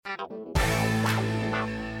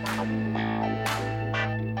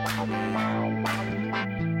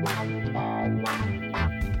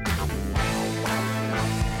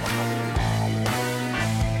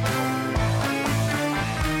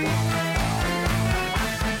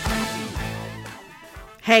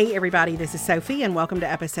Hey everybody, this is Sophie and welcome to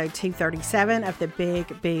episode 237 of the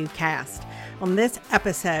Big Boo Cast. On this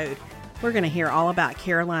episode, we're going to hear all about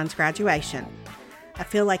Caroline's graduation. I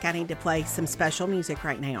feel like I need to play some special music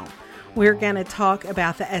right now. We're going to talk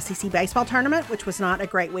about the SEC baseball tournament, which was not a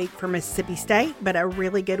great week for Mississippi State, but a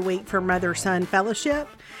really good week for Mother-Son Fellowship.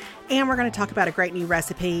 And we're going to talk about a great new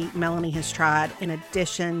recipe Melanie has tried in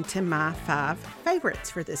addition to my 5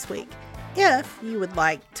 favorites for this week. If you would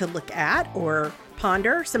like to look at or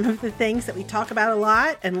ponder some of the things that we talk about a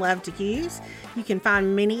lot and love to use, you can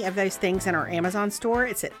find many of those things in our Amazon store.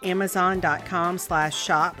 It's at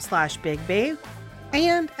amazon.com/shop/bigboo.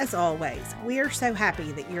 And as always, we are so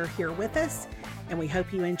happy that you're here with us, and we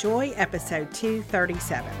hope you enjoy episode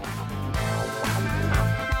 237.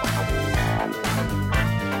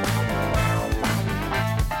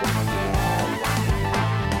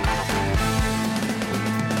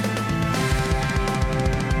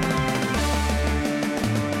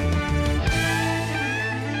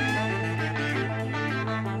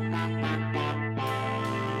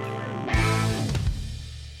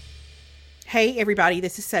 Hey everybody,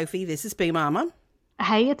 this is Sophie. This is Boo Mama.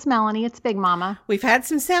 Hey, it's Melanie. It's Big Mama. We've had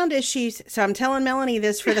some sound issues, so I'm telling Melanie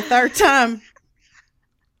this for the third time.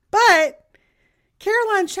 But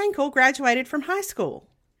Caroline Shankle graduated from high school.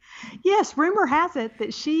 Yes, rumor has it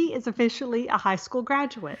that she is officially a high school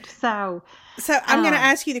graduate. So I'm going to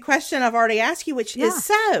ask you the question I've already asked you, which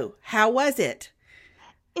is how was it?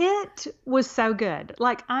 It was so good.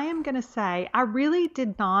 Like, I am going to say, I really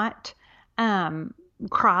did not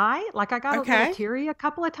cry. Like, I got a little teary a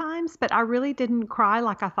couple of times, but I really didn't cry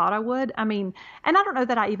like I thought I would. I mean, and I don't know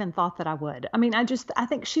that I even thought that I would. I mean, I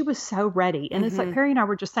think she was so ready. And it's like Perry and I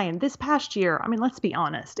were just saying this past year, I mean, let's be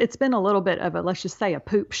honest, it's been a little bit of a, let's just say, a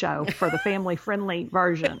poop show for the family friendly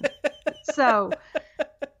version.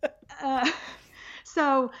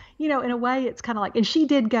 So, you know, in a way, it's kind of like, and she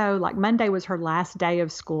did go, like, Monday was her last day of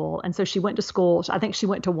school. And so she went to school. I think she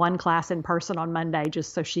went to one class in person on Monday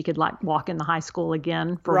just so she could, like, walk in the high school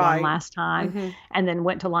again for one last time. And then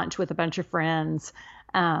went to lunch with a bunch of friends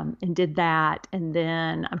and did that. And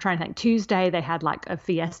then I'm trying to think, Tuesday they had, like, a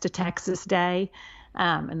Fiesta Texas day.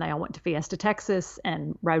 And they all went to Fiesta Texas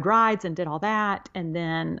and rode rides and did all that. And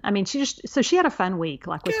then, I mean, she had a fun week,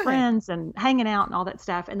 like with friends and hanging out and all that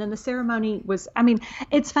stuff. And then the ceremony was, I mean,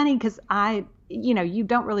 it's funny because you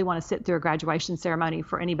don't really want to sit through a graduation ceremony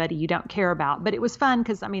for anybody you don't care about. But it was fun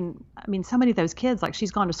because, I mean, so many of those kids, like,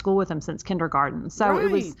 she's gone to school with them since kindergarten. So it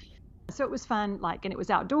was fun. Like, and it was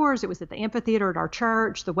outdoors. It was at the amphitheater at our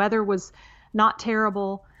church. The weather was not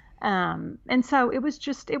terrible. And so it was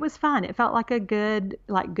fun. It felt like a good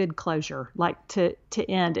closure, like to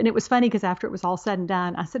end. And it was funny because after it was all said and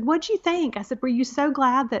done, I said, "What'd you think?" I said, "Were you so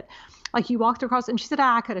glad that, like, you walked across?" And she said,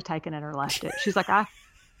 "I could have taken it or left it." She's like,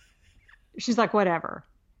 "Whatever."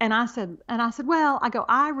 And I said, "Well,"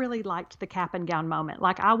 "I really liked the cap and gown moment.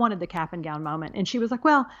 Like, I wanted the cap and gown moment." And she was like,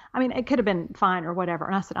 "Well, I mean, it could have been fine or whatever."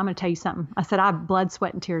 And I said, "I'm going to tell you something." I said, "I've blood,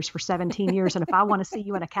 sweat, and tears for 17 years. And if I want to see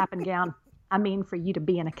you in a cap and gown, I mean, for you to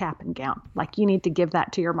be in a cap and gown, like, you need to give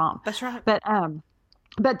that to your mom." That's right. But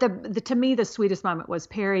to me, the sweetest moment was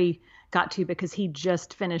Perry got to, because he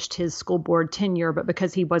just finished his school board tenure, but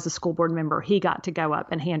because he was a school board member, he got to go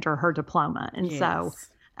up and hand her diploma. And so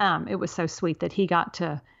it was so sweet that he got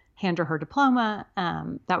to hand her diploma.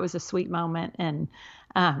 That was a sweet moment. And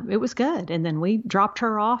it was good. And then we dropped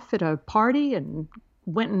her off at a party and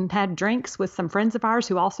went and had drinks with some friends of ours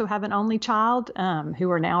who also have an only child, who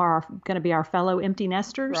are now going to be our fellow empty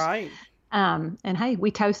nesters. Right. And hey, we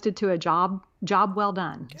toasted to a job well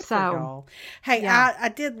done. Good for y'all. Hey, yeah. I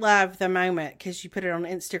did love the moment because you put it on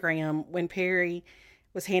Instagram when Perry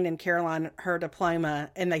was handing Caroline her diploma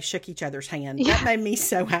and they shook each other's hand. Yeah. That made me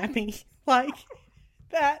so happy. Like,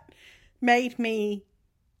 that made me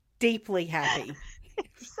deeply happy.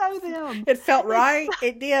 So them. It felt right.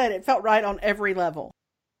 It did. It felt right on every level.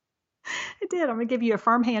 It did. I'm going to give you a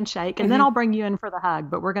firm handshake, and then I'll bring you in for the hug,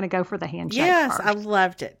 but we're going to go for the handshake Yes, first. I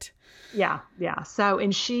loved it. Yeah. So,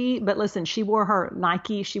 but listen, she wore her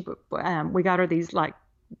Nike. We got her these, like,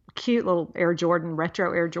 cute little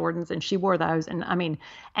retro Air Jordans, and she wore those. And I mean,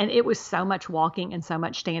 and it was so much walking and so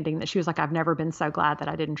much standing that she was like, "I've never been so glad that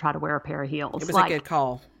I didn't try to wear a pair of heels." It was a good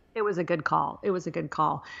call. It was a good call.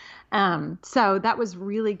 So that was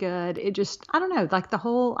really good. It just, I don't know, like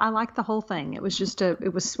I liked the whole thing. It was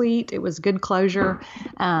it was sweet. It was good closure.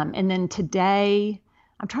 And then today,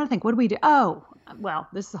 I'm trying to think, what do we do? Oh, well,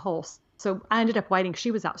 this is so I ended up waiting.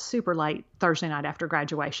 She was out super late Thursday night after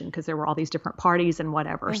graduation because there were all these different parties and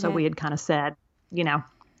whatever. So we had kind of said,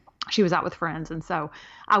 she was out with friends. And so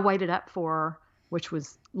I waited up for her, which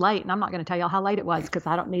was late, and I'm not going to tell y'all how late it was because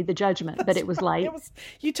I don't need the judgment, but it was late. It was,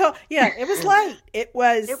 it was late.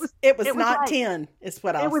 It was not late. 10 is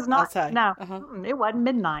what I'll say. No, uh-huh. It wasn't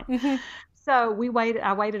midnight. Mm-hmm. So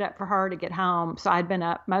I waited up for her to get home. So I'd been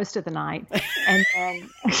up most of the night. And then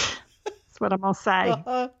that's what I'm going to say.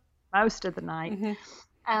 Uh-huh. Most of the night.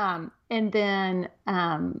 Mm-hmm. And then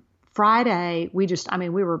Friday, we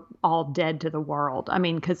were all dead to the world.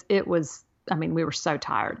 Because we were so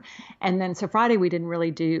tired. And then so Friday, we didn't really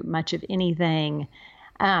do much of anything.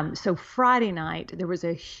 So Friday night, there was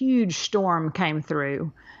a huge storm came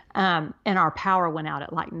through, and our power went out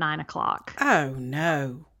at like 9:00. Oh,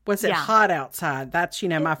 no. Was it hot outside? That's,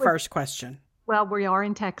 my first question. Well, we are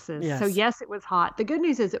in Texas. Yes. So yes, it was hot. The good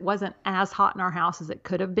news is it wasn't as hot in our house as it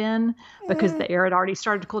could have been because the air had already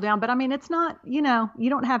started to cool down. But it's not, you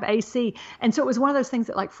don't have AC. And so it was one of those things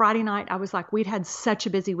that like Friday night, I was like, we'd had such a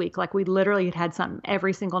busy week. Like we literally had something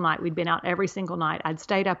every single night. We'd been out every single night. I'd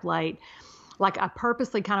stayed up late. Like I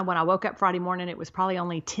purposely when I woke up Friday morning, it was probably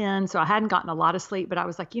only 10. So I hadn't gotten a lot of sleep, but I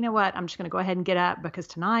was like, you know what? I'm just going to go ahead and get up because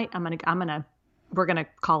tonight we're going to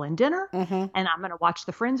call in dinner and I'm going to watch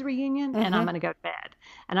the Friends reunion and I'm going to go to bed.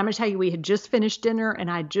 And I'm going to tell you, we had just finished dinner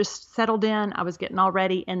and I just settled in. I was getting all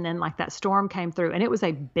ready. And then like that storm came through and it was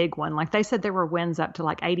a big one. Like they said, there were winds up to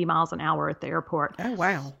like 80 miles an hour at the airport. Oh,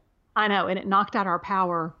 wow. I know. And it knocked out our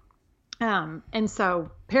power. And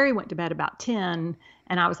so Perry went to bed about 10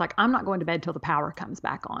 and I was like, I'm not going to bed till the power comes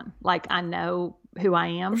back on. Like I know who I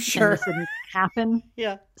am. Sure. And this didn't happen.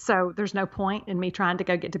 Yeah. So there's no point in me trying to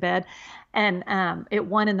go get to bed. And at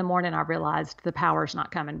 1 a.m, I realized the power's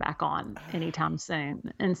not coming back on anytime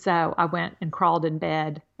soon. And so I went and crawled in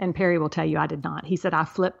bed. And Perry will tell you I did not. He said I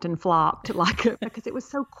flipped and flopped because it was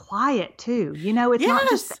so quiet too. It's not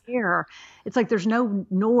just the air. It's like there's no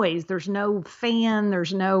noise. There's no fan.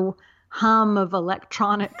 There's no hum of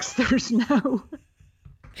electronics. There's none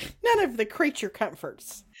of the creature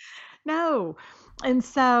comforts. No. And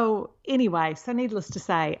so anyway, needless to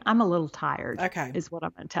say, I'm a little tired. Okay. Is what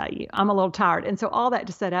I'm going to tell you. I'm a little tired. And so all that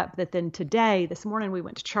to set up that then this morning we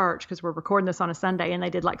went to church because we're recording this on a Sunday and they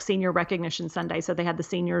did like senior recognition Sunday. So they had the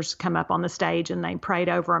seniors come up on the stage and they prayed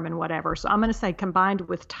over them and whatever. So I'm going to say combined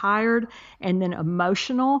with tired and then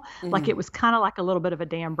emotional, like it was kind of like a little bit of a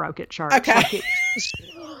dam broke at church. Okay.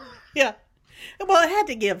 Yeah. Well, it had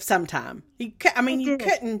to give some time. You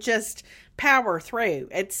couldn't just power through.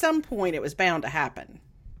 At some point, it was bound to happen.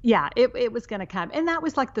 Yeah, it was going to come. And that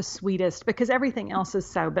was like the sweetest because everything else is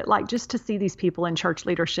so, but like just to see these people in church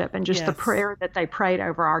leadership and just the prayer that they prayed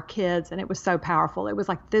over our kids. And it was so powerful. It was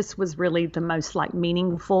like, this was really the most like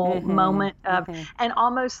meaningful moment of, and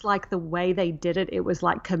almost like the way they did it, it was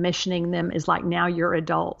like commissioning them is like, now you're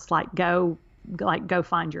adults, go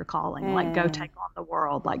find your calling, go take on the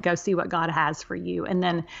world, go see what God has for you. And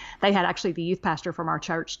then they had actually the youth pastor from our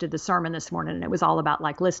church did the sermon this morning and it was all about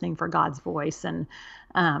listening for God's voice and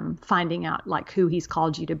finding out who he's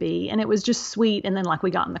called you to be. And it was just sweet. And then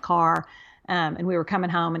we got in the car and we were coming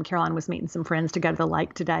home and Caroline was meeting some friends to go to the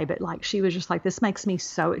lake today. But she was just this makes me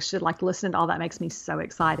so excited. Listening to all that makes me so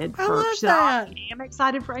excited. I love that. I am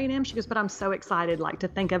excited for A&M. She goes, but I'm so excited to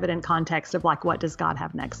think of it in context of what does God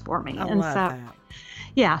have next for me? I love that.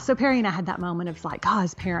 Yeah. So Perry and I had that moment of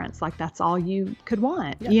as parents, that's all you could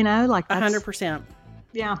want, that's 100%.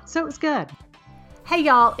 Yeah. So it was good. Hey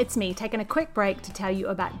y'all, it's me taking a quick break to tell you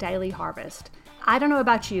about Daily Harvest. I don't know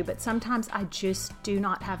about you, but sometimes I just do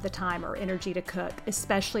not have the time or energy to cook,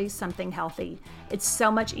 especially something healthy. It's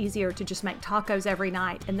so much easier to just make tacos every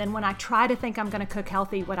night. And then when I try to think I'm going to cook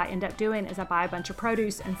healthy, what I end up doing is I buy a bunch of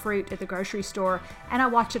produce and fruit at the grocery store and I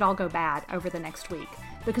watch it all go bad over the next week.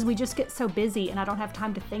 Because we just get so busy and I don't have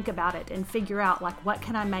time to think about it and figure out what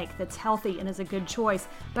can I make that's healthy and is a good choice.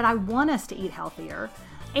 But I want us to eat healthier.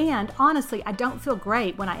 And honestly, I don't feel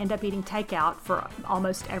great when I end up eating takeout for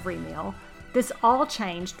almost every meal. This all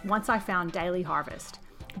changed once I found Daily Harvest.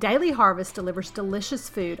 Daily Harvest delivers delicious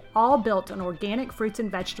food, all built on organic fruits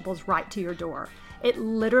and vegetables right to your door. It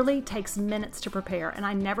literally takes minutes to prepare, and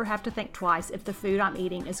I never have to think twice if the food I'm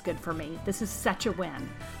eating is good for me. This is such a win.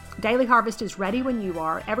 Daily Harvest is ready when you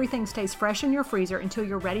are. Everything stays fresh in your freezer until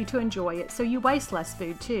you're ready to enjoy it, so you waste less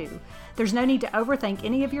food too. There's no need to overthink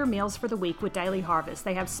any of your meals for the week with Daily Harvest.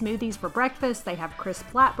 They have smoothies for breakfast, they have crisp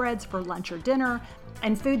flatbreads for lunch or dinner,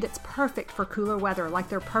 and food that's perfect for cooler weather, like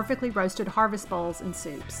their perfectly roasted harvest bowls and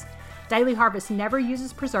soups. Daily Harvest never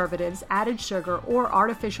uses preservatives, added sugar, or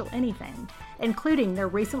artificial anything, including their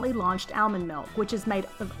recently launched almond milk, which is made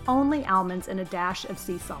of only almonds and a dash of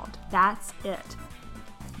sea salt. That's it.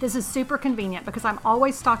 This is super convenient because I'm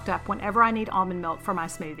always stocked up whenever I need almond milk for my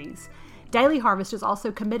smoothies. Daily Harvest is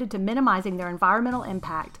also committed to minimizing their environmental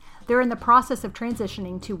impact. They're in the process of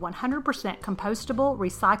transitioning to 100% compostable,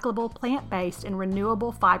 recyclable, plant-based, and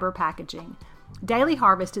renewable fiber packaging. Daily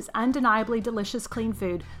Harvest is undeniably delicious, clean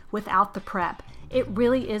food without the prep. It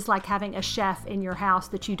really is like having a chef in your house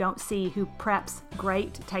that you don't see who preps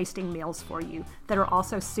great tasting meals for you that are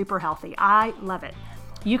also super healthy. I love it.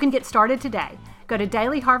 You can get started today. Go to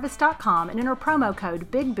dailyharvest.com and enter promo code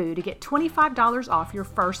BIGBOO to get $25 off your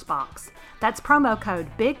first box. That's promo code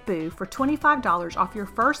BIGBOO for $25 off your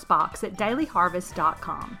first box at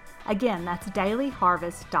dailyharvest.com. Again, that's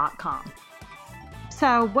dailyharvest.com.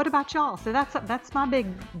 So what about y'all? So that's my big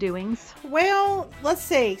doings. Well, let's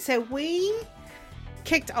see. So we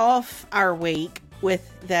kicked off our week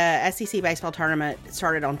with the SEC baseball tournament. It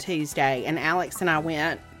started on Tuesday, and Alex and I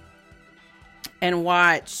went and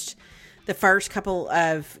watched the first couple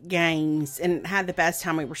of games and had the best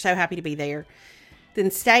time. We were so happy to be there. Then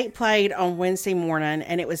State played on Wednesday morning,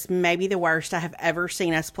 and it was maybe the worst I have ever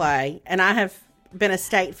seen us play. And I have been a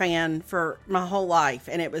State fan for my whole life,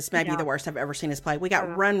 and it was maybe the worst I've ever seen us play. We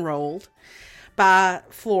got run rolled by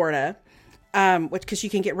Florida, because you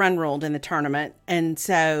can get run rolled in the tournament. And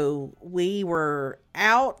so we were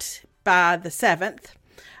out by the 7th.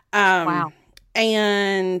 Wow.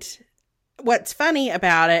 And what's funny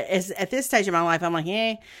about it is at this stage of my life, I'm like,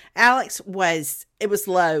 it was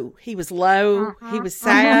low. He was low. He was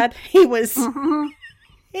sad. He was,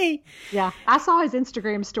 yeah. I saw his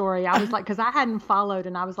Instagram story. I was like, cause I hadn't followed,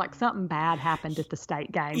 and I was like, something bad happened at the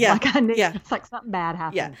State game. Yeah. Like I knew it's like something bad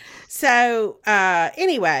happened. Yeah. So,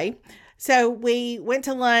 anyway, so we went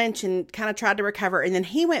to lunch and kind of tried to recover. And then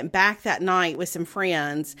he went back that night with some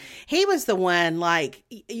friends. He was the one, like,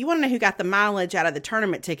 you want to know who got the mileage out of the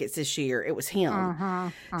tournament tickets this year? It was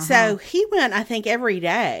him. So he went, I think, every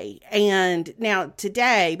day. And now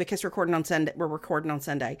today, because we're recording on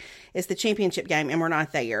Sunday, is the championship game, and we're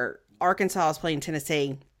not there. Arkansas is playing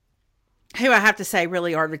Tennessee, who I have to say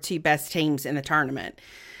really are the two best teams in the tournament.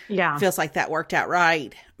 Yeah. Feels like that worked out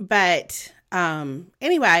right. But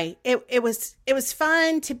anyway, it was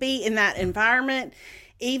fun to be in that environment,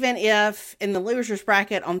 even if in the losers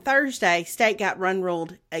bracket on Thursday, State got run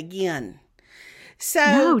ruled again. So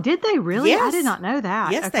no, did they really? Yes. I did not know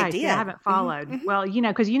that. Yes, okay, they did. See, I haven't followed. Mm-hmm. Well,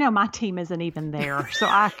 because my team isn't even there, so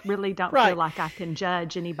I really don't feel like I can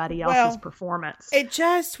judge anybody else's performance. It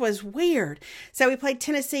just was weird. So we played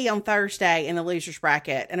Tennessee on Thursday in the losers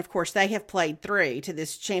bracket, and of course they have played through to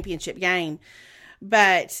this championship game,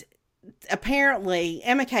 but apparently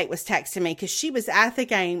Emma Kate was texting me because she was at the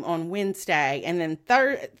game on Wednesday, and then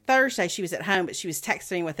Thursday she was at home, but she was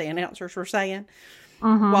texting me what the announcers were saying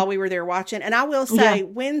while we were there watching. And I will say,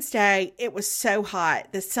 Wednesday, it was so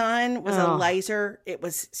hot. The sun was a laser. It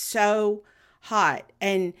was so hot.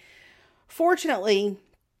 And fortunately,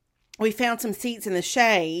 we found some seats in the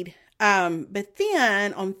shade. But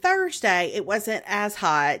then on Thursday, it wasn't as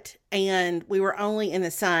hot, and we were only in the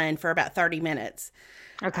sun for about 30 minutes.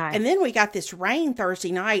 Okay. And then we got this rain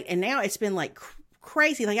Thursday night, and now it's been like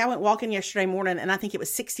crazy. Like I went walking yesterday morning, and I think it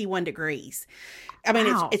was 61 degrees. I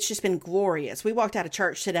mean, it's just been glorious. We walked out of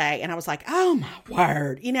church today, and I was like, oh my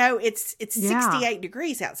word. It's 68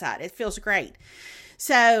 degrees outside. It feels great.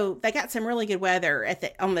 So they got some really good weather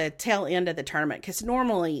on the tail end of the tournament, because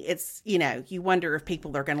normally it's, you wonder if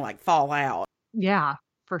people are going to like fall out. Yeah,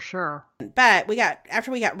 for sure. But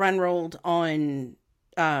after we got run rolled on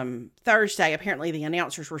Thursday, apparently the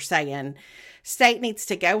announcers were saying State needs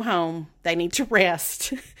to go home. They need to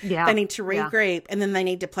rest. Yeah. They need to regroup, and then they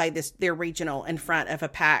need to play their regional in front of a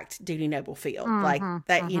packed Dudy Noble field. Like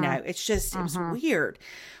that, it's just, it was weird.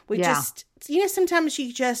 We just, sometimes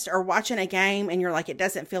you just are watching a game and you're like, it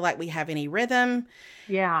doesn't feel like we have any rhythm.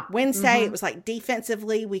 Yeah. Wednesday, it was like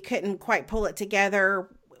defensively, we couldn't quite pull it together.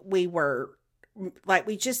 We were like,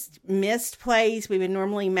 we just missed plays we would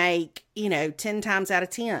normally make, 10 times out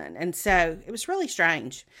of 10. And so it was really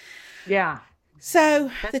strange. Yeah. So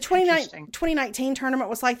the 2019 tournament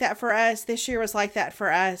was like that for us. This year was like that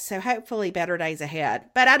for us. So hopefully better days ahead.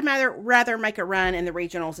 But I'd rather make a run in the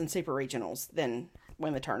regionals and super regionals than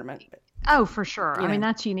win the tournament. But, oh, for sure. I mean,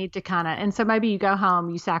 that's, you need to and so maybe you go home,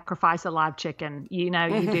 you sacrifice a live chicken, you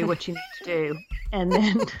do what you need to do. And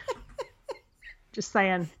then just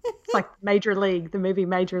saying, it's like Major League, the movie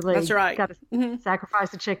Major League. That's right. Got to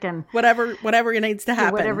sacrifice a chicken. Whatever needs to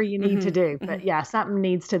happen. Whatever you need to do. But yeah, something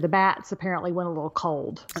needs to. The bats apparently went a little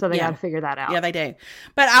cold, so they got to figure that out. Yeah, they do.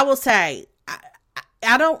 But I will say,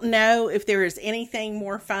 I don't know if there is anything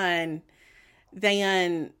more fun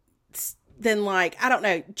than like, I don't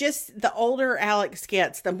know, just the older Alex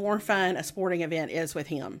gets, the more fun a sporting event is with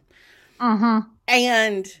him.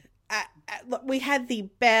 And we had the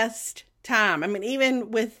best time. I mean,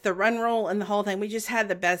 even with the run roll and the whole thing, we just had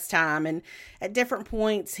the best time. And at different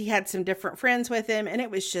points, he had some different friends with him, and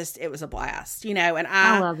it was a blast, and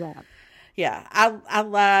I love that. Yeah,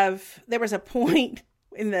 there was a point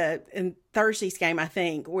in Thursday's game, I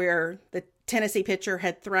think, where the Tennessee pitcher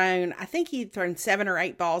had thrown, I think he'd thrown 7 or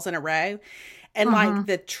 8 balls in a row. And like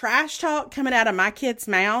the trash talk coming out of my kid's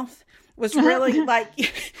mouth was really like,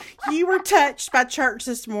 you were touched by church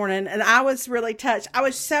this morning, and I was really touched. I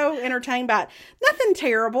was so entertained by it. Nothing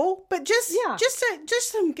terrible, but just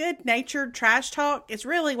some good natured trash talk. It's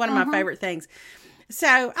really one of my favorite things. So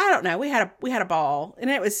I don't know. We had a ball, and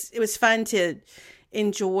it was fun to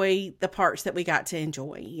enjoy the parts that we got to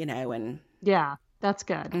enjoy, and yeah, that's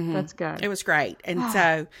good. That's good. It was great. And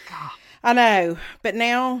so I know, but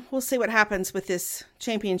now we'll see what happens with this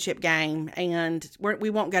championship game, and we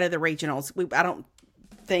won't go to the regionals. I don't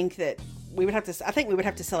think that we would have to. I think we would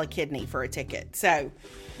have to sell a kidney for a ticket. So,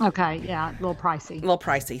 okay, yeah, a little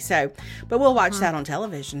pricey. So, but we'll watch that on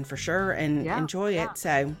television for sure and enjoy it.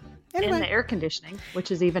 So, anyway. And the air conditioning,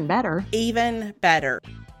 which is even better. Even better.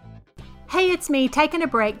 Hey, it's me taking a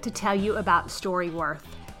break to tell you about Storyworth.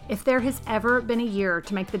 If there has ever been a year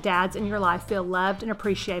to make the dads in your life feel loved and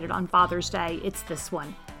appreciated on Father's Day, it's this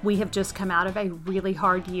one. We have just come out of a really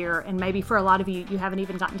hard year, and maybe for a lot of you, you haven't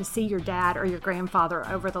even gotten to see your dad or your grandfather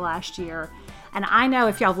over the last year. And I know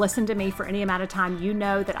if y'all have listened to me for any amount of time, you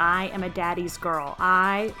know that I am a daddy's girl.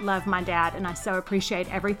 I love my dad, and I so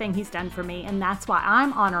appreciate everything he's done for me, and that's why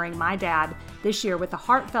I'm honoring my dad this year with a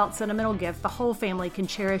heartfelt, sentimental gift the whole family can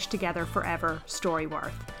cherish together forever,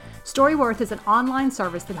 Storyworth. Storyworth is an online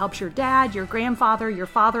service that helps your dad, your grandfather, your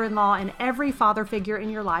father-in-law, and every father figure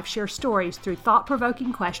in your life share stories through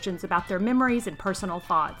thought-provoking questions about their memories and personal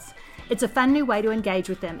thoughts. It's a fun new way to engage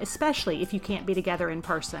with them, especially if you can't be together in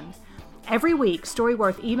person. Every week,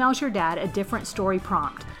 Storyworth emails your dad a different story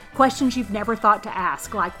prompt. Questions you've never thought to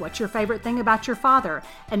ask, like what's your favorite thing about your father,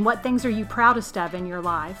 and what things are you proudest of in your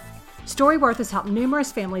life? Storyworth has helped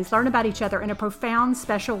numerous families learn about each other in a profound,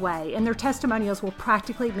 special way, and their testimonials will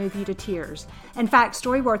practically move you to tears. In fact,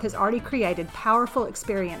 Storyworth has already created powerful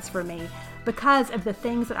experience for me because of the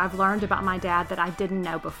things that I've learned about my dad that I didn't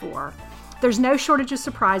know before. There's no shortage of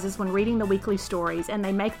surprises when reading the weekly stories, and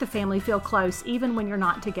they make the family feel close even when you're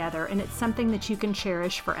not together, and it's something that you can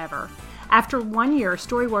cherish forever. After 1 year,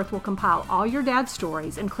 Storyworth will compile all your dad's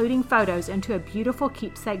stories, including photos, into a beautiful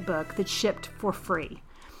keepsake book that's shipped for free.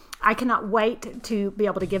 I cannot wait to be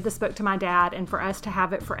able to give this book to my dad and for us to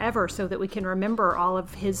have it forever so that we can remember all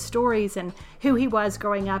of his stories and who he was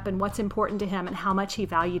growing up and what's important to him and how much he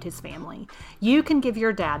valued his family. You can give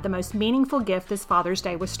your dad the most meaningful gift this Father's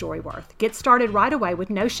Day with Storyworth. Get started right away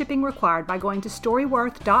with no shipping required by going to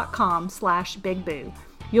storyworth.com/bigboo.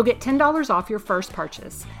 You'll get $10 off your first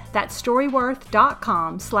purchase. That's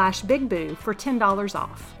storyworth.com/bigboo for $10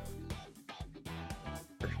 off.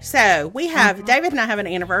 So we have David and I have an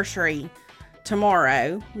anniversary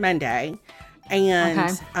tomorrow, Monday,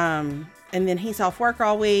 and then he's off work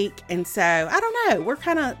all week, and so I don't know. We're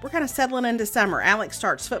kind of settling into summer. Alex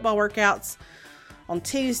starts football workouts on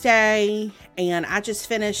Tuesday, and I just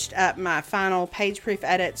finished up my final page proof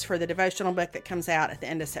edits for the devotional book that comes out at the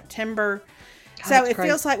end of September. So it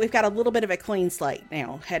feels like we've got a little bit of a clean slate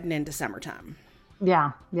now heading into summertime.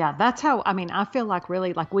 Yeah. That's how, I feel like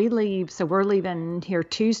really like we leave. So we're leaving here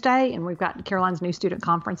Tuesday, and we've got Caroline's new student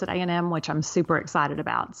conference at A&M, which I'm super excited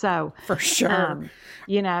about. So for sure,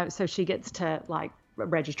 so she gets to like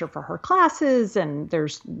register for her classes, and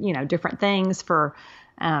there's, different things for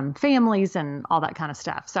families and all that kind of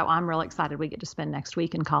stuff. So I'm really excited. We get to spend next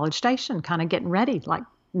week in College Station, kind of getting ready, like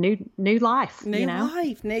new life,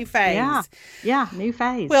 life, new phase. Yeah. New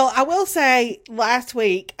phase. Well, I will say last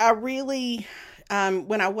week, I really,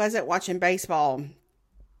 when I wasn't watching baseball,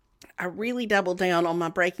 I really doubled down on my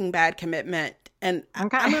Breaking Bad commitment. And I'm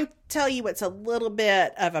going to tell you what's a little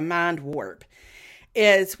bit of a mind warp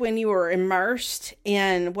is when you are immersed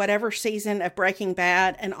in whatever season of Breaking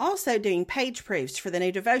Bad and also doing page proofs for the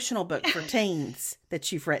new devotional book for teens that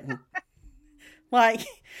you've written. Like,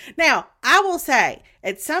 now, I will say,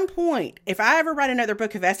 at some point, if I ever write another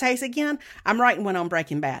book of essays again, I'm writing one on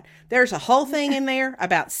Breaking Bad. There's a whole thing in there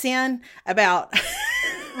about sin, about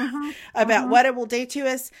what it will do to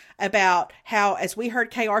us, about how, as we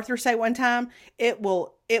heard Kay Arthur say one time, it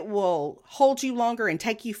will hold you longer and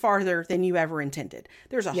take you farther than you ever intended.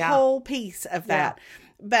 There's a whole piece of that.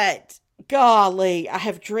 But golly, I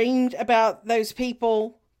have dreamed about those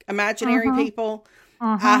people, imaginary people.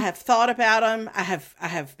 I have thought about them. I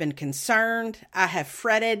have been concerned. I have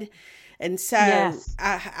fretted. And so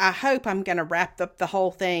I hope I'm going to wrap up the whole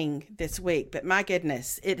thing this week. But my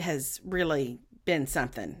goodness, it has really been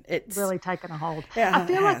something. It's really taken a hold. Yeah, I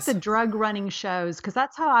feel it like has. the drug running shows, because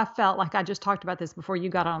that's how I felt. Like I just talked about this before we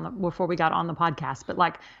got on the podcast. But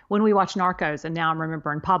like when we watched Narcos, and now I'm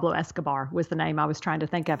remembering Pablo Escobar was the name I was trying to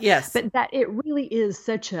think of. Yes. But that it really is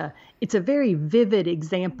it's a very vivid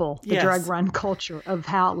example, the Yes. drug run culture of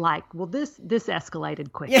how like, well, this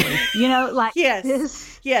escalated quickly. You know, like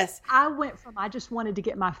Yes. Yes. I went from I just wanted to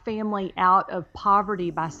get my family out of poverty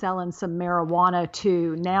by selling some marijuana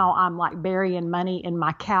to now I'm like burying money in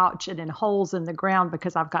my couch and in holes in the ground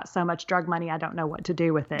because I've got so much drug money I don't know what to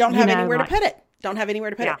do with it. Don't have anywhere to put it. Don't have anywhere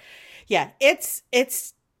to put Yeah. it. Yeah.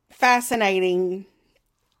 It's fascinating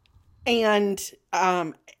and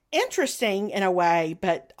interesting in a way,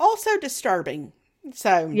 but also disturbing.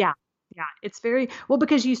 So Yeah. Yeah, it's very well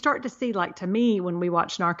because you start to see, like to me, when we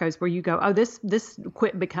watch Narcos, where you go, oh, this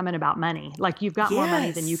quit becoming about money. Like you've got more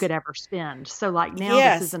money than you could ever spend. So like now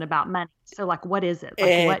this isn't about money. So like, what is it?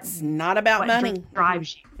 Like it's not about money.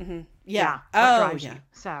 Drives you. Mm-hmm. Yeah. What Oh, drives yeah. you?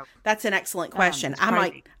 So that's an excellent question. it's I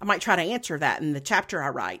crazy. might try to answer that in the chapter I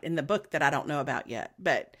write in the book that I don't know about yet.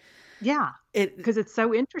 But yeah, because it's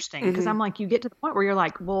so interesting. Because I'm like, you get to the point where you're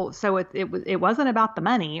like, well, so it wasn't about the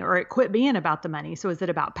money, or it quit being about the money. So is it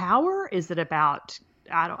about power? Is it about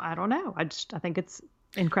I don't know. I think it's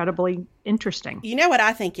incredibly interesting. You know what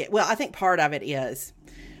I think I think part of it is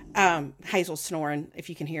Hazel snoring, if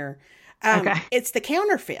you can hear. Okay. It's the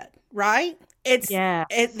counterfeit, right? Yes.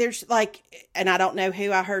 There's like, and I don't know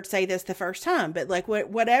who I heard say this the first time, but like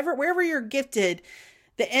wherever you're gifted,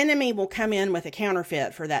 the enemy will come in with a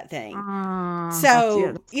counterfeit for that thing.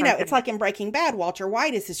 So, it's like in Breaking Bad, Walter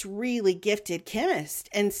White is this really gifted chemist.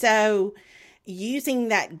 And so using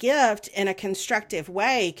that gift in a constructive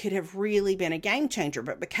way could have really been a game changer.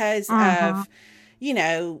 But because of,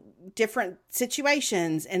 different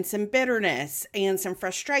situations and some bitterness and some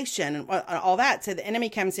frustration and all that. So the enemy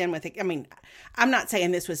comes in with it. I mean, I'm not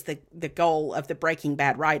saying this was the goal of the Breaking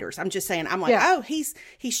Bad writers. I'm just saying, I'm like, oh, he's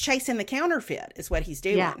chasing the counterfeit is what he's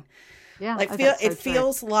doing. Yeah. Like it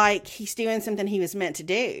feels like he's doing something he was meant to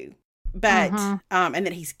do, but, and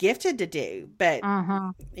that he's gifted to do, but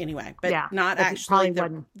anyway, but not actually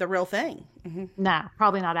the real thing. Mm-hmm. No,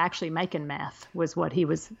 probably not actually making meth was what he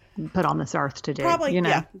was put on this earth to do. Probably,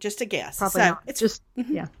 just a guess. Probably so not. it's just,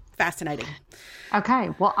 fascinating. Okay.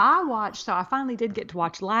 Well, I finally did get to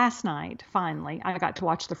watch last night. Finally, I got to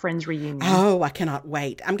watch the Friends reunion. Oh, I cannot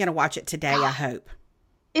wait. I'm going to watch it today, I hope.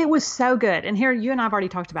 It was so good. And here, you and I have already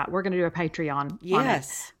talked about, we're going to do a Patreon.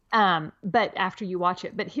 Yes. On it. But after you watch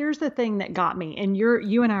it, but here's the thing that got me, and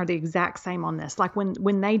you and I are the exact same on this. Like when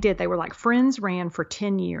they were like, Friends ran for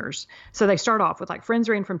 10 years. So they start off with like, Friends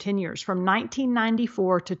ran from 10 years, from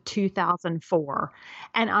 1994 to 2004.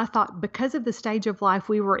 And I thought, because of the stage of life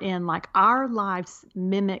we were in, like our lives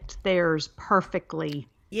mimicked theirs perfectly.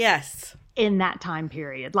 Yes. In that time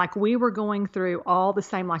period. Like we were going through all the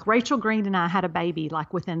same, like Rachel Green and I had a baby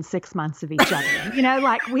like within 6 months of each other,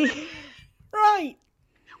 like Right.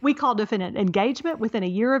 We called it an engagement within a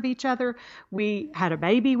year of each other. We had a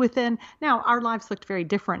baby within. Now, our lives looked very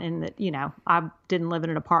different in that, I didn't live in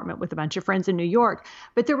an apartment with a bunch of friends in New York,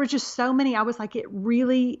 but there were just so many. I was like, it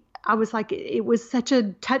was such a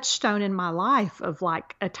touchstone in my life of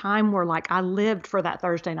like a time where like I lived for that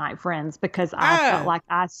Thursday night Friends because I felt like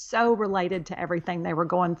I so related to everything they were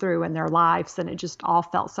going through in their lives, and it just all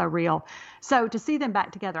felt so real. So to see them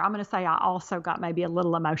back together, I'm going to say I also got maybe a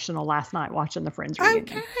little emotional last night watching the Friends reunion.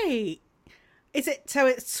 Okay. It's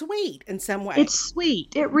sweet in some way. It's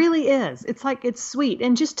sweet. It really is. It's like, it's sweet.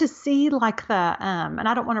 And just to see like the, and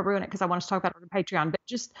I don't want to ruin it because I want us to talk about it on Patreon, but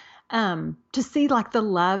just to see like the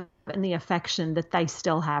love and the affection that they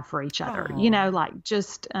still have for each other, like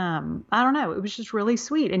just, I don't know. It was just really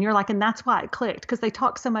sweet. And you're like, and that's why it clicked, because they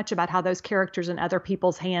talk so much about how those characters in other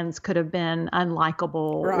people's hands could have been unlikable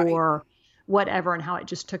or whatever, and how it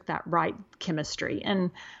just took that right chemistry.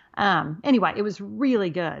 And, anyway, it was really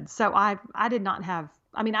good. So I did not have,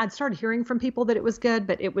 I'd started hearing from people that it was good,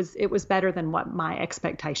 but it was better than what my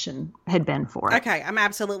expectation had been for it. Okay. I'm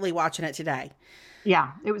absolutely watching it today.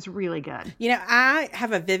 Yeah, it was really good. I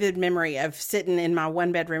have a vivid memory of sitting in my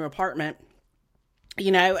 1-bedroom apartment,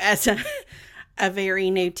 as a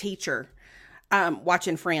very new teacher,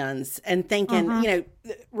 watching Friends and thinking,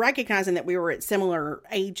 recognizing that we were at similar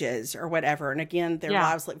ages or whatever. And again, their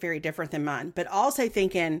lives look very different than mine, but also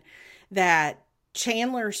thinking that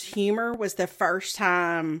Chandler's humor was the first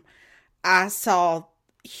time I saw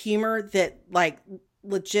humor that like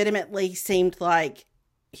legitimately seemed like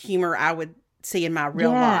humor I would see in my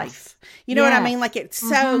real life. You know what I mean? Like it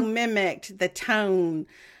so mimicked the tone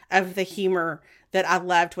of the humor that I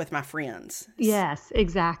loved with my friends. Yes,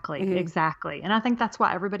 exactly. Exactly. And I think that's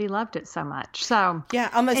why everybody loved it so much. So yeah,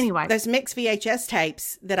 almost anyway, those mixed VHS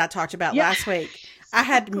tapes that I talked about last week. I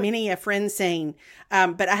had many a friend scene,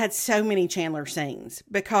 but I had so many Chandler scenes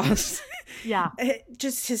because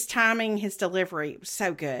just his timing, his delivery was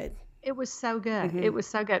so good. It was so good. It was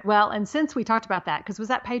so good. Well, and since we talked about that, because was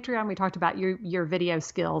that Patreon? We talked about your video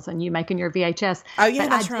skills and you making your VHS. Oh yeah,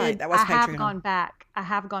 that's right. That was Patreon. I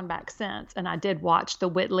have gone back since, and I did watch the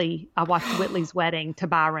Whitley. I watched Whitley's wedding to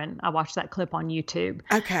Byron. I watched that clip on YouTube.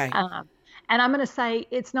 Okay. And I'm going to say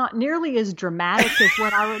it's not nearly as dramatic as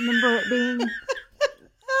what I remember it being.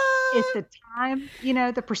 At the time,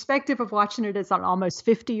 the perspective of watching it as an almost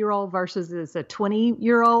 50-year-old versus as a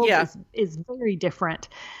 20-year-old is very different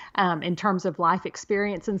in terms of life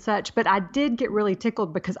experience and such. But I did get really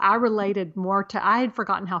tickled because I related more to, I had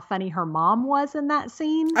forgotten how funny her mom was in that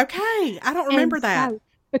scene. Okay. I don't remember that. So,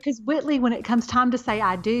 because Whitley, when it comes time to say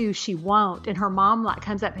I do, she won't. And her mom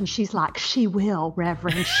comes up and she's like, she will,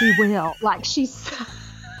 Reverend, she will. She's...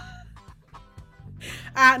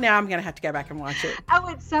 Now I'm going to have to go back and watch it.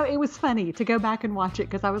 Oh, it was funny to go back and watch it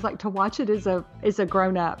because I was like, to watch it as a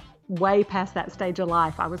grown up way past that stage of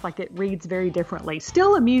life. I was like, it reads very differently.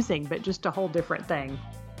 Still amusing, but just a whole different thing.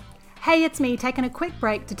 Hey, it's me taking a quick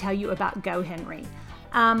break to tell you about GoHenry.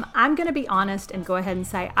 I'm going to be honest and go ahead and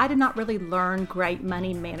say I did not really learn great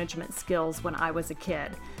money management skills when I was a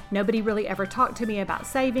kid. Nobody really ever talked to me about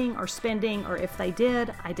saving or spending, or if they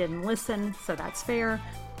did, I didn't listen, so that's fair.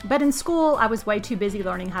 But in school, I was way too busy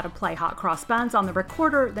learning how to play hot cross buns on the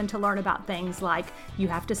recorder than to learn about things like you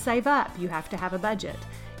have to save up, you have to have a budget.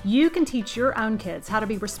 You can teach your own kids how to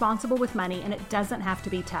be responsible with money, and it doesn't have to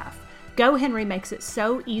be tough. GoHenry makes it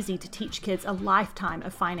so easy to teach kids a lifetime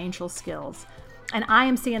of financial skills. And I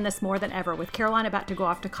am seeing this more than ever. With Caroline about to go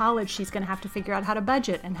off to college, she's going to have to figure out how to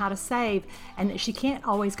budget and how to save, and that she can't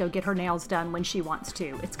always go get her nails done when she wants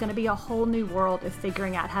to. It's going to be a whole new world of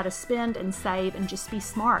figuring out how to spend and save and just be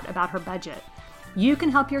smart about her budget. You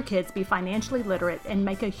can help your kids be financially literate and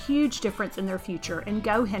make a huge difference in their future, and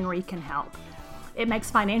GoHenry can help. It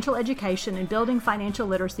makes financial education and building financial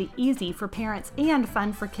literacy easy for parents and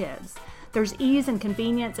fun for kids. There's ease and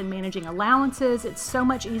convenience in managing allowances. It's so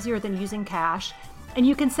much easier than using cash. And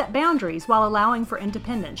you can set boundaries while allowing for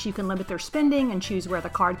independence. You can limit their spending and choose where the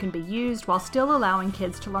card can be used while still allowing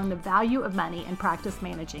kids to learn the value of money and practice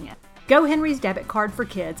managing it. GoHenry's Debit Card for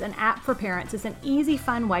Kids, an app for parents, is an easy,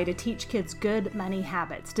 fun way to teach kids good money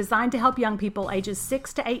habits, designed to help young people ages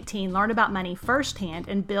 6 to 18 learn about money firsthand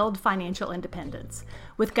and build financial independence.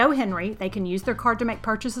 With GoHenry, they can use their card to make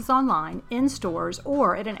purchases online, in stores,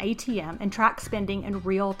 or at an ATM and track spending in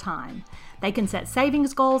real time. They can set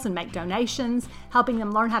savings goals and make donations, helping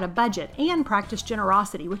them learn how to budget and practice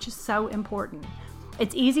generosity, which is so important.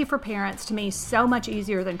 It's easy for parents, to me, so much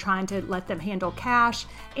easier than trying to let them handle cash,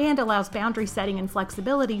 and allows boundary setting and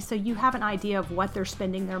flexibility so you have an idea of what they're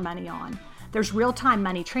spending their money on. There's real-time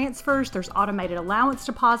money transfers, there's automated allowance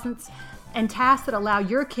deposits, and tasks that allow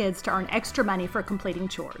your kids to earn extra money for completing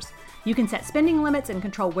chores. You can set spending limits and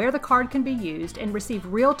control where the card can be used, and receive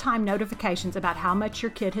real-time notifications about how much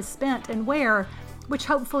your kid has spent and where, which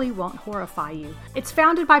hopefully won't horrify you. It's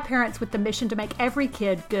founded by parents with the mission to make every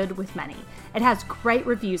kid good with money. It has great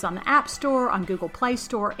reviews on the App Store, on Google Play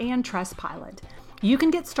Store, and Trustpilot. You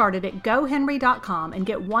can get started at GoHenry.com and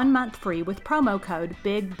get 1 month free with promo code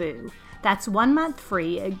BIGBOO. That's 1 month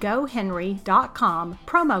free at GoHenry.com,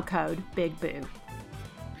 promo code BIGBOO.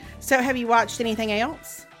 So have you watched anything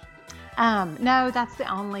else? No, that's the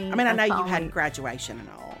only... I know you had graduation and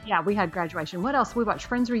all. Yeah, we had graduation. What else? We watched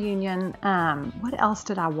Friends Reunion. What else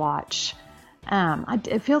did I watch?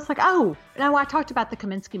 It feels like, I talked about the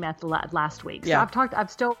Kaminsky Method last week. So yeah.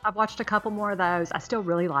 I've watched a couple more of those. I still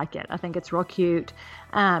really like it. I think it's real cute.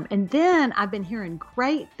 And then I've been hearing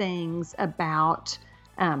great things about,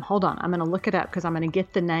 hold on, I'm going to look it up because I'm going to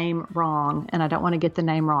get the name wrong, and I don't want to get the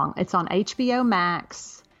name wrong. It's on HBO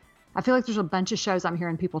Max. I feel like there's a bunch of shows I'm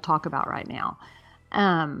hearing people talk about right now.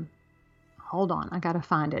 Hold on, I got to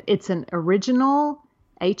find it. It's an original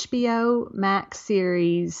HBO Max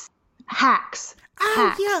series, Hacks. Oh,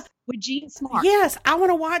 Hacks, yeah. with Jean Smart. Yes, I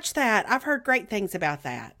want to watch that. I've heard great things about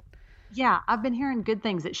that. Yeah, I've been hearing good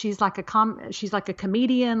things. That she's like a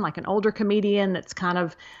comedian, like an older comedian that's kind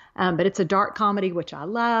of, but it's a dark comedy, which I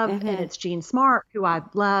love. Mm-hmm. And it's Jean Smart, who I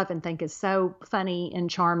love and think is so funny and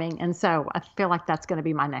charming. And so I feel like that's going to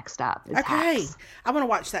be my next step. Okay. Hacks. I want to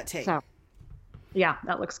watch that too. So, yeah,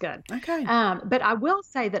 that looks good. Okay. But I will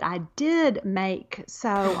say that I did make, so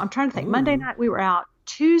I'm trying to think, Monday night we were out.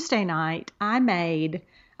 Tuesday night I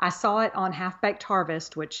I saw it on Half Baked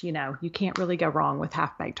Harvest, which, you know, you can't really go wrong with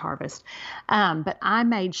Half Baked Harvest. But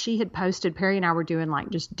she had posted, Perry and I were doing like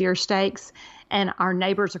just deer steaks, and our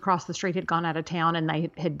neighbors across the street had gone out of town and they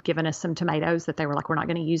had given us some tomatoes that they were like, we're not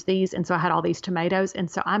going to use these. And so I had all these tomatoes. And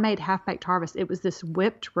so I made Half Baked Harvest. It was this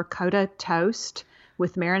whipped ricotta toast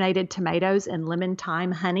with marinated tomatoes and lemon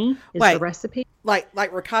thyme honey is the recipe. Like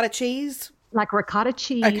ricotta cheese? Like ricotta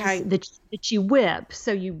cheese that you whip.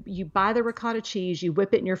 So you buy the ricotta cheese, you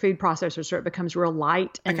whip it in your food processor so it becomes real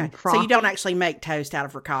light and frothy. So you don't actually make toast out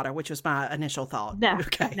of ricotta, which was my initial thought. No.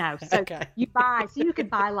 So you could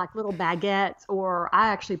buy like little baguettes, or I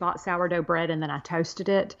actually bought sourdough bread and then I toasted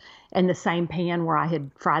it in the same pan where I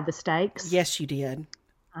had fried the steaks. Yes, you did.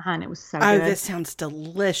 And it was so good. Oh, this sounds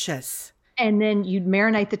delicious. And then you'd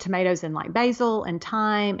marinate the tomatoes in like basil and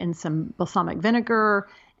thyme and some balsamic vinegar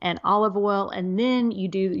and olive oil, and then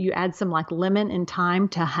you add some like lemon and thyme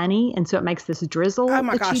to honey, and so it makes this drizzle. Oh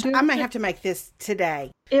my gosh, I may have to make this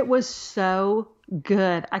today. It was so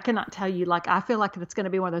good. I cannot tell you, like, I feel like it's going to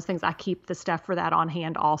be one of those things I keep the stuff for that on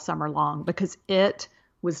hand all summer long because it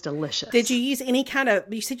was delicious. Did you use any kind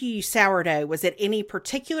of, you said you used sourdough. Was it any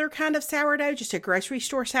particular kind of sourdough, just a grocery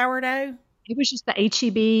store sourdough? It was just the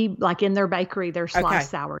H-E-B, like in their bakery, their sliced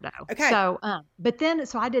sourdough. Okay. So,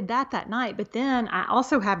 so I did that night. But then I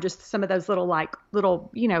also have just some of those little,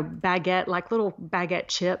 you know, little baguette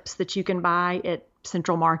chips that you can buy at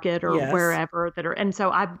Central Market or wherever that are. And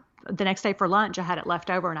so the next day for lunch, I had it left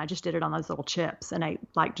over and I just did it on those little chips and I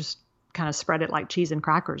just kind of spread it like cheese and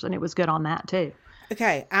crackers. And it was good on that too.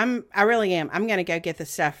 Okay. I really am. I'm going to go get the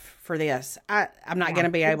stuff for this. I'm not going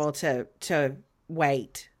to be able to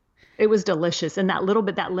wait. It was delicious. And that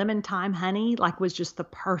lemon thyme honey, like, was just the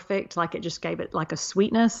perfect, like, it just gave it like a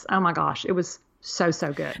sweetness. Oh my gosh. It was so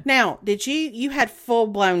good. Now, you had full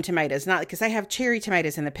blown tomatoes, not because they have cherry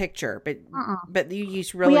tomatoes in the picture, but you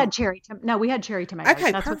used really. We had cherry tomatoes.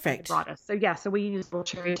 Okay. That's perfect. What they brought us. So we used little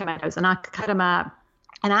cherry tomatoes and I cut them up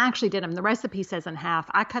and I actually did them. The recipe says in half.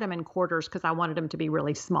 I cut them in quarters because I wanted them to be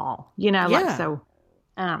really small, you know, like so.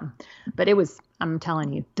 But it was, I'm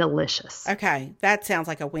telling you, delicious. Okay. That sounds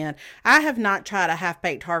like a win. I have not tried a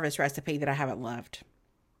half-baked harvest recipe that I haven't loved.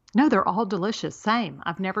 No, they're all delicious. Same.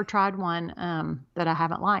 I've never tried one that I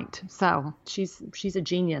haven't liked. So she's a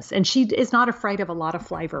genius. And she is not afraid of a lot of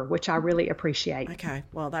flavor, which I really appreciate. Okay.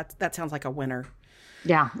 Well, that sounds like a winner.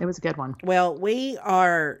 Yeah, it was a good one. Well,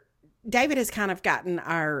 David has kind of gotten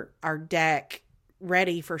our deck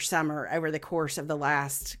ready for summer over the course of the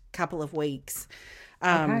last couple of weeks.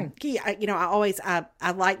 You know,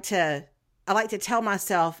 I like to tell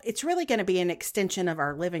myself it's really going to be an extension of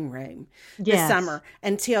our living room this summer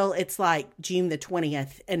until it's like June the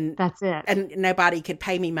 20th. And that's it. And nobody could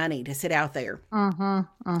pay me money to sit out there.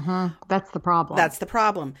 That's the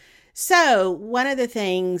problem. So one of the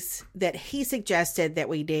things that he suggested that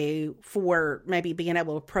we do for maybe being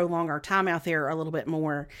able to prolong our time out there a little bit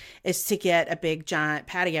more is to get a big giant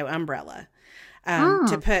patio umbrella.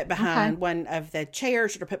 To put behind one of the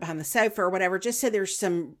chairs or to put behind the sofa or whatever, just so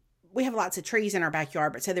we have lots of trees in our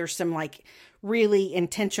backyard, but so there's some like really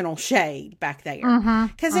intentional shade back there.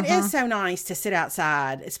 Because it is so nice to sit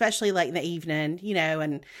outside, especially late in the evening, you know,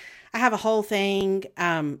 and I have a whole thing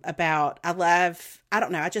about,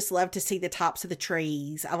 I just love to see the tops of the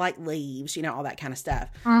trees. I like leaves, you know, all that kind of stuff.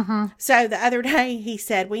 So the other day he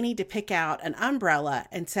said, we need to pick out an umbrella.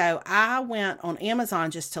 And so I went on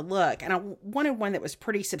Amazon just to look and I wanted one that was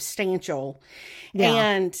pretty substantial. Yeah.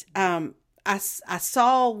 And I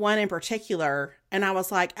saw one in particular and I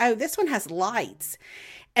was like, oh, this one has lights.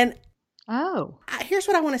 And here's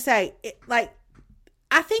what I want to say.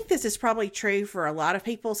 I think this is probably true for a lot of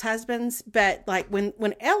people's husbands, but like when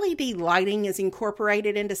LED lighting is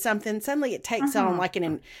incorporated into something, suddenly it takes on like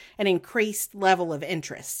an increased level of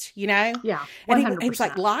interest, you know? Yeah. 100%. And he was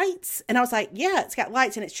like, lights? And I was like, yeah, it's got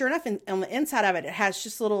lights. And it's sure enough, on the inside of it, it has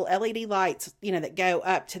just little LED lights, you know, that go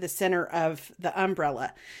up to the center of the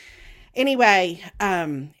umbrella. Anyway,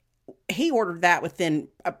 he ordered that within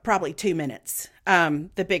probably 2 minutes.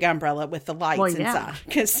 The big umbrella with the lights inside.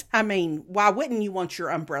 Because, I mean, why wouldn't you want your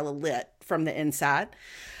umbrella lit from the inside?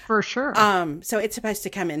 For sure. So it's supposed to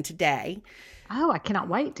come in today. Oh, I cannot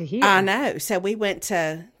wait to hear. I know. So we went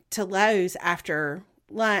to Lowe's after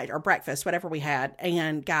lunch or breakfast, whatever we had,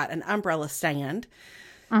 and got an umbrella stand.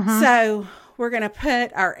 So we're going to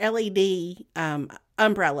put our LED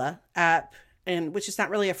umbrella up. And which is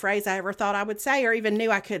not really a phrase I ever thought I would say or even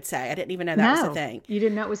knew I could say. I didn't even know that was a thing. You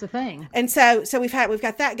didn't know it was a thing. And so we've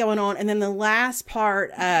got that going on. And then the last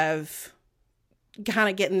part of kind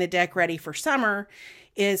of getting the deck ready for summer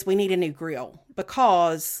is we need a new grill,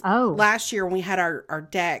 because last year when we had our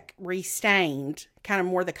deck restained, kind of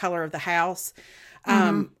more the color of the house,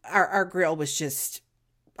 our grill was just,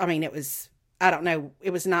 I mean, it was, I don't know,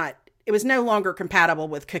 it was no longer compatible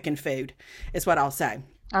with cooking food, is what I'll say.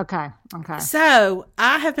 Okay. So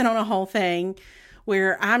I have been on a whole thing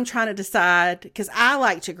where I'm trying to decide, because I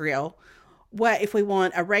like to grill, what if we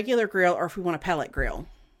want a regular grill or if we want a pellet grill.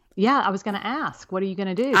 Yeah, I was going to ask, what are you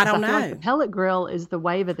going to do? I don't know. Feel like the pellet grill is the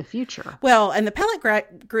wave of the future. Well, and the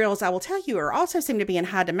pellet grills, I will tell you, are also seem to be in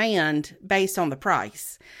high demand based on the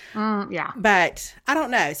price. Yeah. But I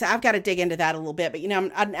don't know. So I've got to dig into that a little bit. But, you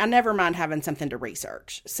know, I never mind having something to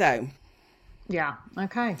research. So... yeah.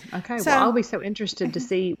 Okay. So, Well, I'll be so interested to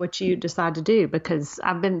see what you decide to do, because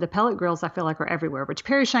the pellet grills I feel like are everywhere, which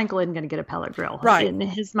Perry Schenkel isn't going to get a pellet grill. Right. In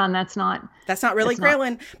his mind, that's not really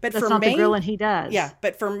grilling. But that's for not me, the grilling he does. Yeah.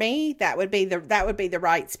 But for me, that would be the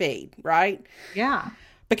right speed. Right. Yeah.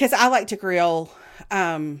 Because I like to grill.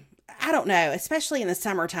 I don't know, especially in the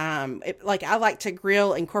summertime, I like to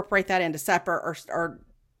grill, incorporate that into supper, or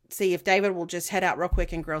see if David will just head out real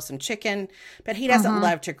quick and grill some chicken, but he doesn't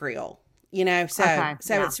love to grill. You know, so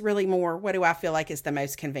it's really more, what do I feel like is the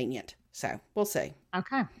most convenient? So we'll see.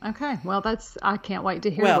 Okay. Well, I can't wait to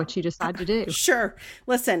hear what you decide to do. Sure.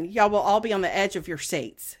 Listen, y'all will all be on the edge of your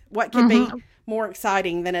seats. What could be more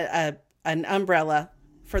exciting than an umbrella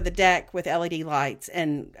for the deck with LED lights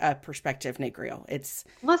and a perspective new grill?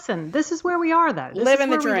 Listen, this is where we are, though. Living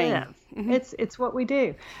the dream. It's what we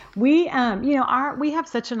do. We we have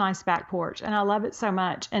such a nice back porch, and I love it so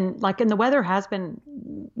much. And the weather has been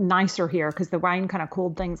nicer here because the rain kind of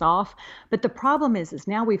cooled things off. But the problem is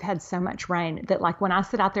now we've had so much rain that when I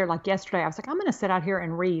sit out there, yesterday, I was like, I'm going to sit out here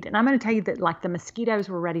and read. And I'm going to tell you that the mosquitoes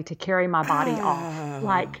were ready to carry my body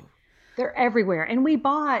off. They're everywhere. And we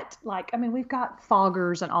bought, we've got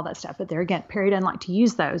foggers and all that stuff. But there again, Perry doesn't like to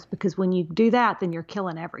use those, because when you do that, then you're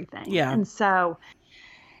killing everything. Yeah. And so,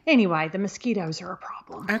 anyway, the mosquitoes are a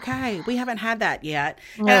problem. Okay. We haven't had that yet.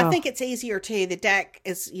 And I think it's easier, too. The deck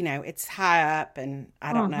is, it's high up, and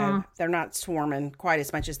I don't know. They're not swarming quite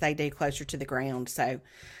as much as they do closer to the ground. So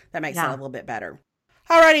that makes it a little bit better.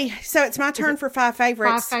 Alrighty. So it's my turn for 5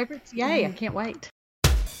 favorites. 5 favorites? Yay. I can't wait.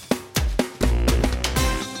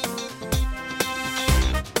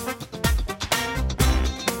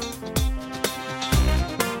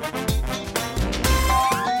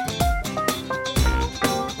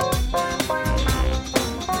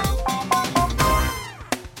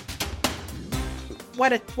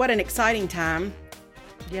 What an exciting time.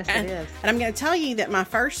 Yes, it is. And I'm going to tell you that my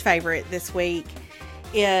first favorite this week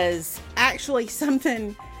is actually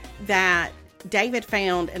something that David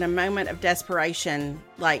found in a moment of desperation,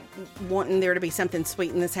 wanting there to be something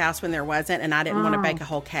sweet in this house when there wasn't, and I didn't want to bake a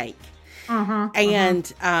whole cake.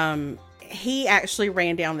 And he actually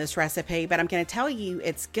ran down this recipe, but I'm going to tell you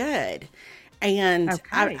it's good. And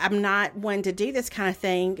I'm not one to do this kind of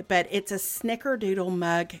thing, but it's a snickerdoodle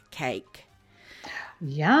mug cake.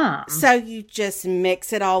 Yeah. So you just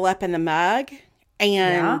mix it all up in the mug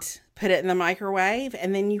and put it in the microwave,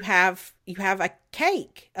 and then you have a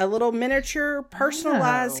cake, a little miniature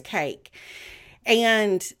personalized cake.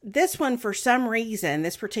 And this one, for some reason,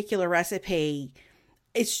 this particular recipe,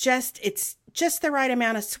 it's just the right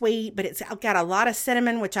amount of sweet, but it's got a lot of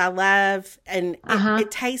cinnamon, which I love, and it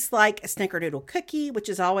tastes like a snickerdoodle cookie, which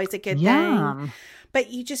is always a good thing. But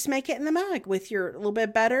you just make it in the mug with your little bit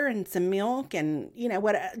of butter and some milk, and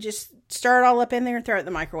just stir it all up in there and throw it in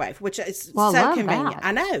the microwave, which is so convenient.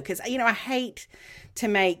 I know, because I hate to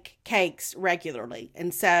make cakes regularly,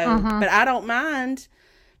 and so but I don't mind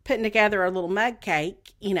putting together a little mug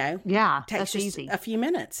cake. Takes just easy. A few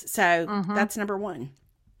minutes. So that's number one.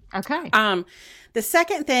 Okay. The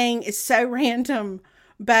second thing is so random.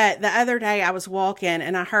 But the other day I was walking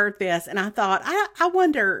and I heard this, and I thought, I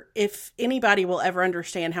wonder if anybody will ever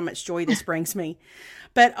understand how much joy this brings me.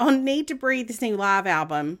 But on Need to Breathe, this new live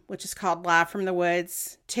album, which is called Live from the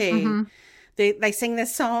Woods 2, they sing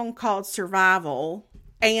this song called Survival.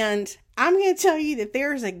 And I'm going to tell you that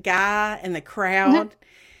there's a guy in the crowd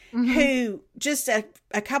who just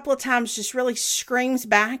a couple of times just really screams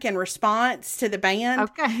back in response to the band.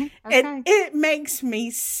 Okay. It makes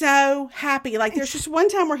me so happy. There's just one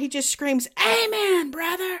time where he just screams, "Amen,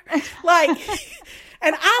 brother."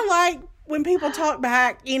 And I like when people talk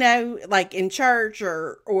back, in church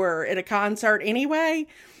or at a concert anyway.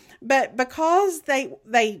 But because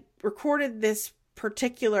they recorded this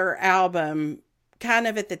particular album kind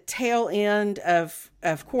of at the tail end of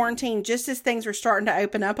quarantine, just as things are starting to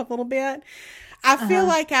open up a little bit, I feel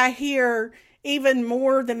like I hear even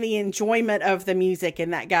more than the enjoyment of the music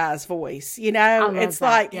in that guy's voice. You know, it's that.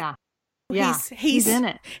 like, yeah. He's in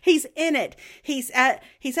it. He's in it. He's at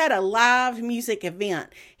a live music event.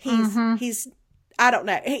 He's I don't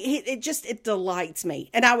know. It delights me.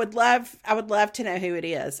 And I would love to know who it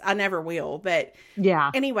is. I never will, but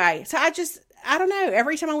anyway, so I don't know.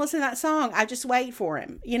 Every time I listen to that song, I just wait for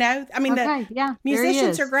him. You know, I mean, the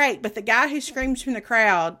musicians are great, but the guy who screams from the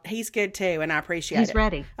crowd, he's good too, and I appreciate it. He's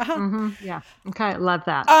ready. Yeah. Okay, love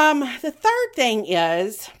that. The third thing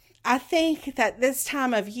is, I think that this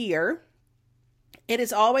time of year, it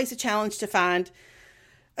is always a challenge to find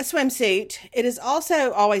a swimsuit. It is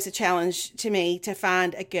also always a challenge to me to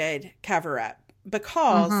find a good cover-up,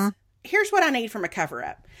 because here's what I need from a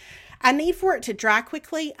cover-up. I need for it to dry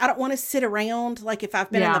quickly. I don't want to sit around, like if I've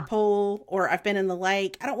been in the pool or I've been in the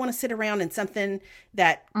lake, I don't want to sit around in something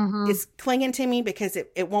that is clinging to me because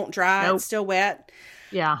it won't dry. Nope. It's still wet.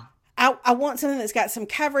 Yeah. I want something that's got some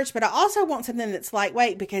coverage, but I also want something that's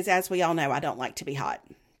lightweight because, as we all know, I don't like to be hot.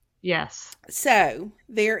 Yes. So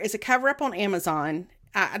there is a cover-up on Amazon.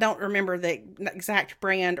 I don't remember the exact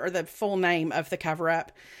brand or the full name of the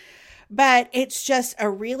cover-up, but it's just a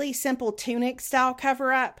really simple tunic style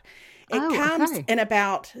cover-up. It comes in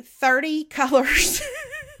about 30 colors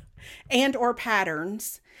and or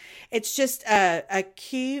patterns. It's just a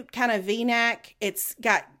cute kind of V-neck. It's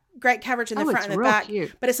got great coverage in the front and the back,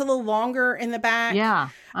 cute. But it's a little longer in the back. Yeah.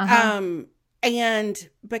 And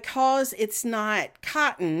because it's not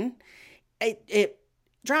cotton, it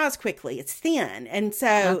dries quickly. It's thin. And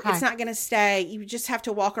so it's not going to stay. You just have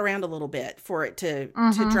to walk around a little bit for it to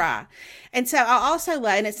dry. And so I also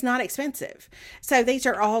love, and it's not expensive. So these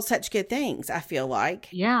are all such good things, I feel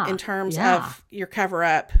like, in terms of your cover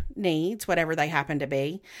up needs, whatever they happen to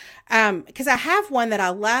be. Because I have one that I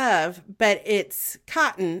love, but it's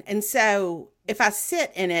cotton. And so if I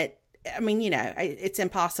sit in it, I mean, you know, it's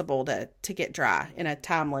impossible to get dry in a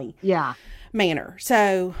timely manner.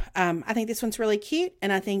 So I think this one's really cute,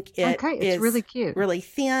 and I think it's really cute, really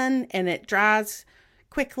thin, and it dries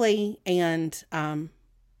quickly. And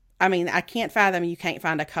I mean, I can't fathom you can't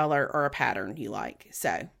find a color or a pattern you like.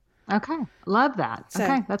 So love that.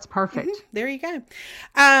 So, that's perfect. There you go.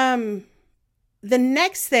 The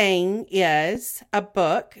next thing is a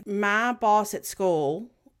book. My boss at school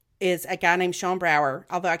is a guy named Sean Brower,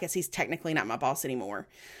 although I guess he's technically not my boss anymore.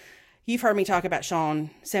 You've heard me talk about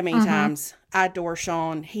Sean so many times. I adore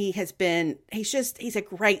Sean. He's a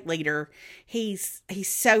great leader. He's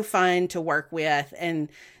so fun to work with and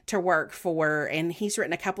to work for. And he's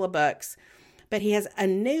written a couple of books, but he has a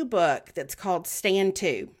new book that's called Stand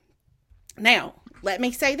To. Now, let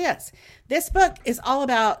me say this. This book is all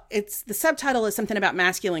about, the subtitle is something about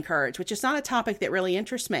masculine courage, which is not a topic that really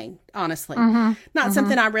interests me, honestly. Not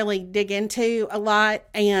something I really dig into a lot.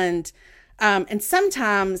 And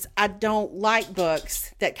sometimes I don't like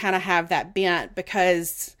books that kind of have that bent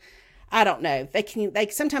because, I don't know,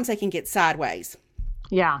 sometimes they can get sideways.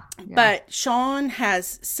 Yeah. But Sean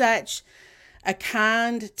has such a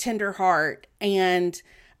kind, tender heart. And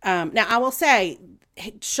now I will say,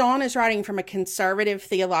 Sean is writing from a conservative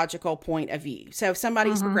theological point of view. So if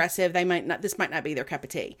somebody's progressive, this might not be their cup of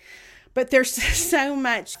tea. But there's so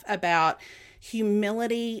much about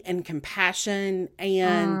humility and compassion,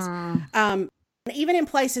 and even in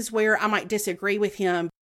places where I might disagree with him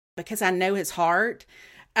because I know his heart,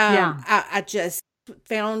 I just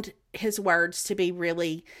found his words to be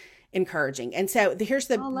really encouraging. And so here's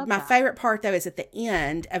my favorite part, though, is at the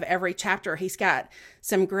end of every chapter, he's got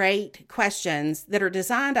some great questions that are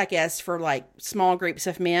designed, I guess, for like small groups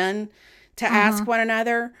of men to ask one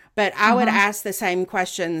another. But I would ask the same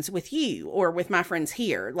questions with you or with my friends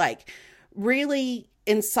here, like really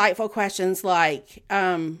insightful questions like,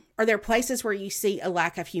 are there places where you see a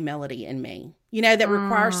lack of humility in me? You know, that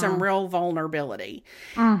requires some real vulnerability.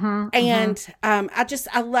 And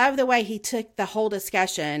I love the way he took the whole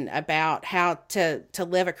discussion about how to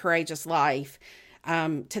live a courageous life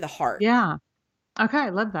to the heart. Yeah. Okay, I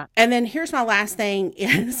love that. And then here's my last thing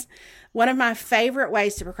is one of my favorite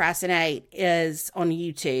ways to procrastinate is on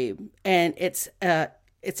YouTube. And it's an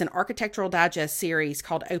Architectural Digest series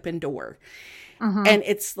called Open Door. And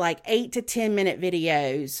it's like 8 to 10 minute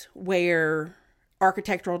videos where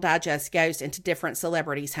Architectural Digest goes into different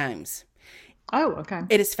celebrities' homes. Oh, okay.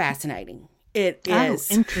 It is fascinating. It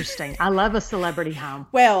is interesting. I love a celebrity home.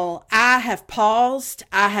 Well, I have paused.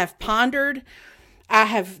 I have pondered. I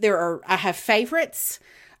have favorites.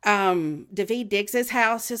 Daveed Diggs's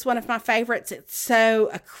house is one of my favorites. It's so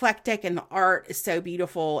eclectic and the art is so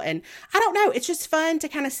beautiful. And I don't know, it's just fun to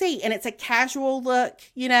kind of see. And it's a casual look,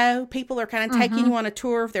 you know, people are kind of taking you on a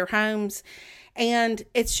tour of their homes. And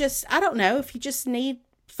it's just, I don't know, if you just need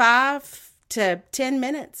 5 to 10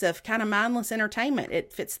 minutes of kind of mindless entertainment,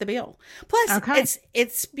 it fits the bill. Plus,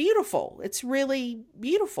 it's beautiful. It's really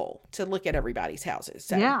beautiful to look at everybody's houses.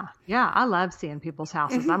 So. Yeah. I love seeing people's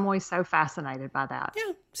houses. I'm always so fascinated by that.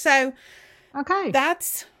 Yeah. So,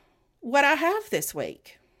 that's what I have this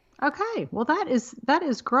week. Okay. Well, that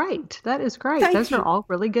is great. That is great. Thank Those you. are all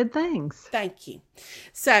really good things. Thank you.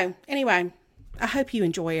 So, anyway, I hope you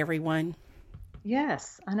enjoy, everyone.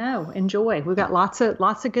 Yes, I know. Enjoy. We've got lots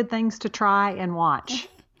of good things to try and watch.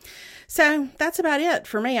 So that's about it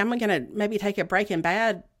for me. I'm going to maybe take a Breaking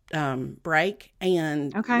Bad break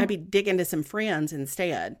and maybe dig into some Friends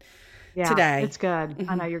instead today. It's good.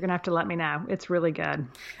 I know you're going to have to let me know. It's really good.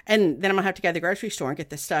 And then I'm going to have to go to the grocery store and get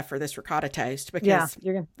the stuff for this ricotta toast because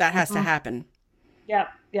that has to happen. Yep.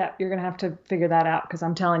 You're going to have to figure that out because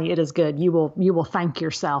I'm telling you, it is good. You will thank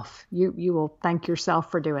yourself. You will thank yourself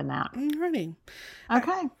for doing that. Alrighty.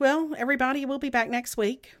 Okay. Well, everybody, we'll be back next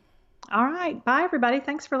week. All right. Bye, everybody.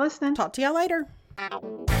 Thanks for listening. Talk to y'all later.